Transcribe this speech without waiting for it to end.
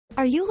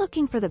Are you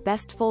looking for the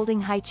best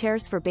folding high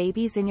chairs for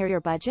babies in your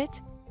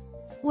budget?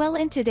 Well,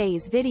 in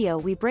today's video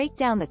we break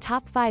down the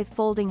top 5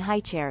 folding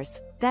high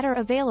chairs that are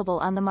available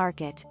on the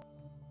market.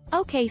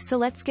 Okay, so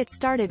let's get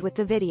started with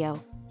the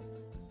video.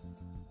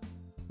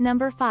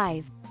 Number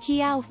 5.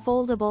 Heao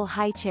Foldable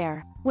High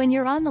Chair. When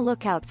you're on the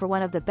lookout for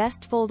one of the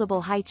best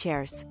foldable high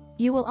chairs,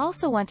 you will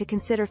also want to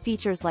consider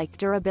features like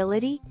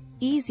durability,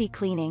 easy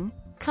cleaning,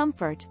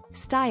 comfort,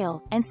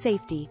 style, and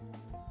safety.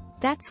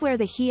 That's where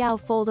the Heao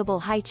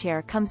Foldable High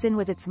Chair comes in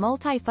with its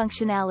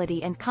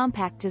multi-functionality and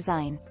compact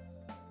design.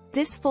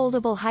 This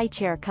foldable high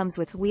chair comes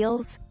with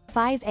wheels,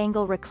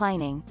 5-angle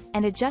reclining,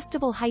 and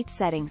adjustable height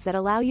settings that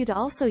allow you to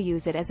also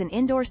use it as an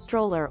indoor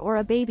stroller or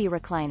a baby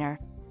recliner.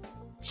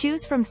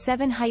 Choose from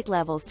 7 height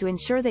levels to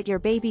ensure that your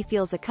baby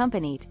feels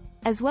accompanied,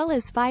 as well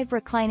as 5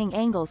 reclining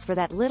angles for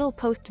that little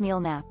post-meal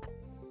nap.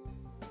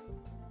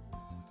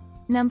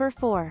 Number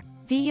 4.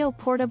 Veyoo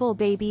Portable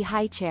Baby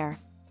High Chair.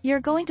 You're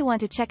going to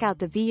want to check out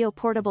the Veyoo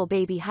Portable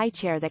Baby High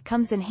Chair that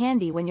comes in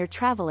handy when you're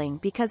traveling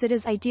because it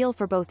is ideal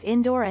for both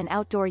indoor and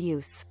outdoor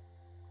use.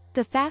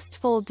 The fast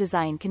fold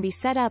design can be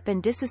set up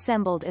and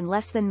disassembled in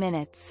less than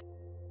minutes.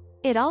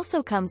 It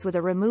also comes with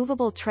a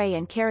removable tray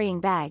and carrying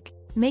bag,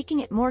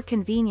 making it more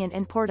convenient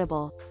and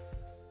portable.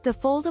 The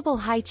foldable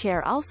high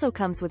chair also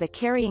comes with a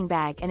carrying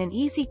bag and an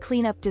easy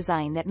cleanup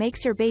design that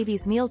makes your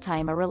baby's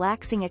mealtime a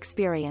relaxing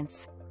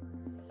experience.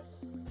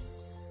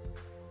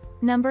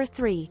 Number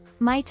 3.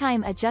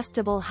 MyTime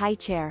Adjustable High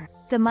Chair.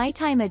 The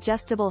MyTime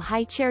Adjustable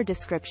High Chair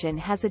description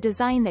has a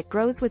design that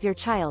grows with your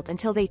child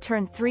until they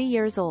turn 3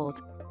 years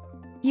old.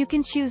 You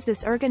can choose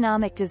this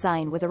ergonomic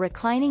design with a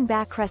reclining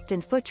backrest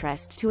and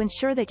footrest to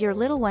ensure that your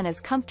little one is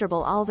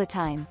comfortable all the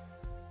time.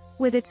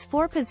 With its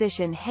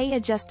 4-position Heao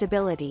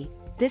adjustability,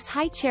 this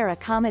high chair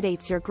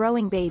accommodates your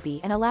growing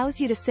baby and allows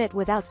you to sit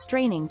without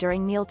straining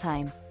during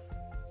mealtime.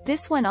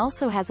 This one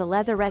also has a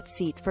leatherette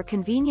seat for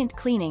convenient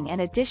cleaning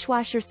and a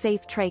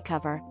dishwasher-safe tray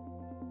cover.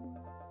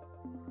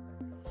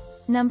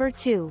 Number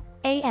 2.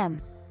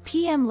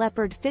 AM/PM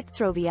Leopard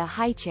Fitzrovia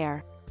High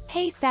Chair.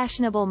 Hey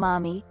fashionable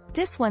mommy,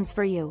 this one's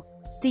for you.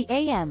 The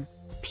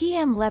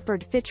AM/PM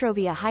Leopard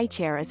Fitzrovia High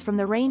Chair is from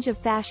the range of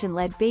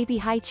fashion-led baby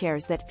high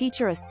chairs that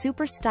feature a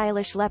super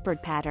stylish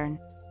leopard pattern.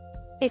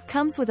 It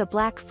comes with a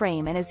black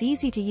frame and is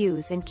easy to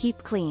use and keep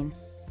clean.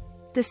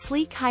 The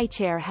sleek high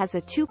chair has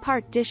a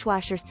 2-part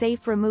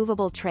dishwasher-safe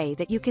removable tray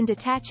that you can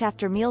detach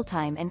after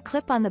mealtime and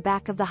clip on the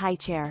back of the high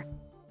chair.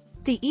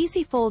 The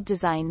easy fold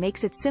design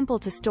makes it simple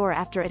to store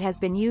after it has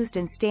been used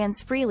and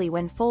stands freely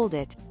when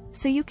folded,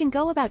 so you can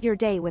go about your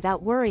day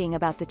without worrying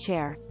about the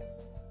chair.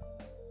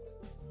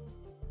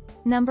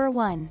 Number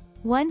 1.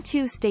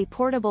 1-2 Stay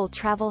Portable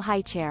Travel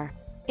High Chair.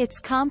 It's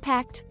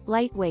compact,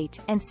 lightweight,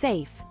 and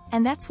safe,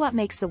 and that's what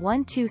makes the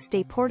 1-2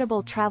 Stay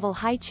Portable Travel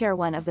High Chair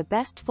one of the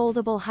best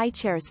foldable high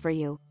chairs for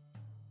you.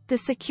 The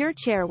secure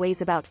chair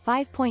weighs about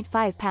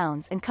 5.5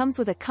 pounds and comes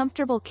with a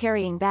comfortable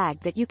carrying bag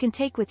that you can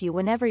take with you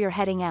whenever you're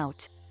heading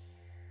out.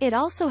 It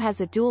also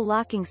has a dual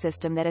locking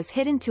system that is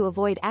hidden to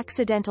avoid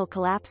accidental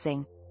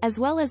collapsing, as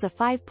well as a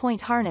 5-point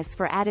harness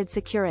for added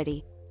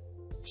security.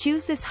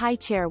 Choose this high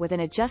chair with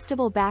an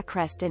adjustable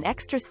backrest and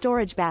extra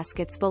storage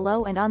baskets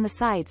below and on the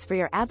sides for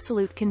your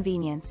absolute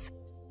convenience.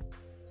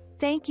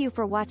 Thank you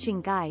for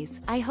watching, guys.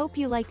 I hope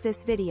you like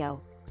this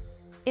video.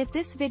 If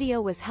this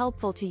video was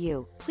helpful to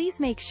you, please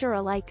make sure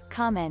to like,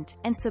 comment,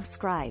 and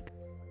subscribe.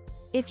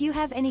 If you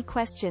have any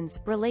questions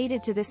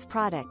related to this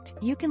product,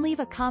 you can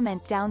leave a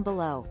comment down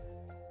below.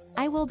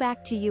 I will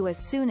back to you as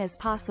soon as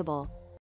possible.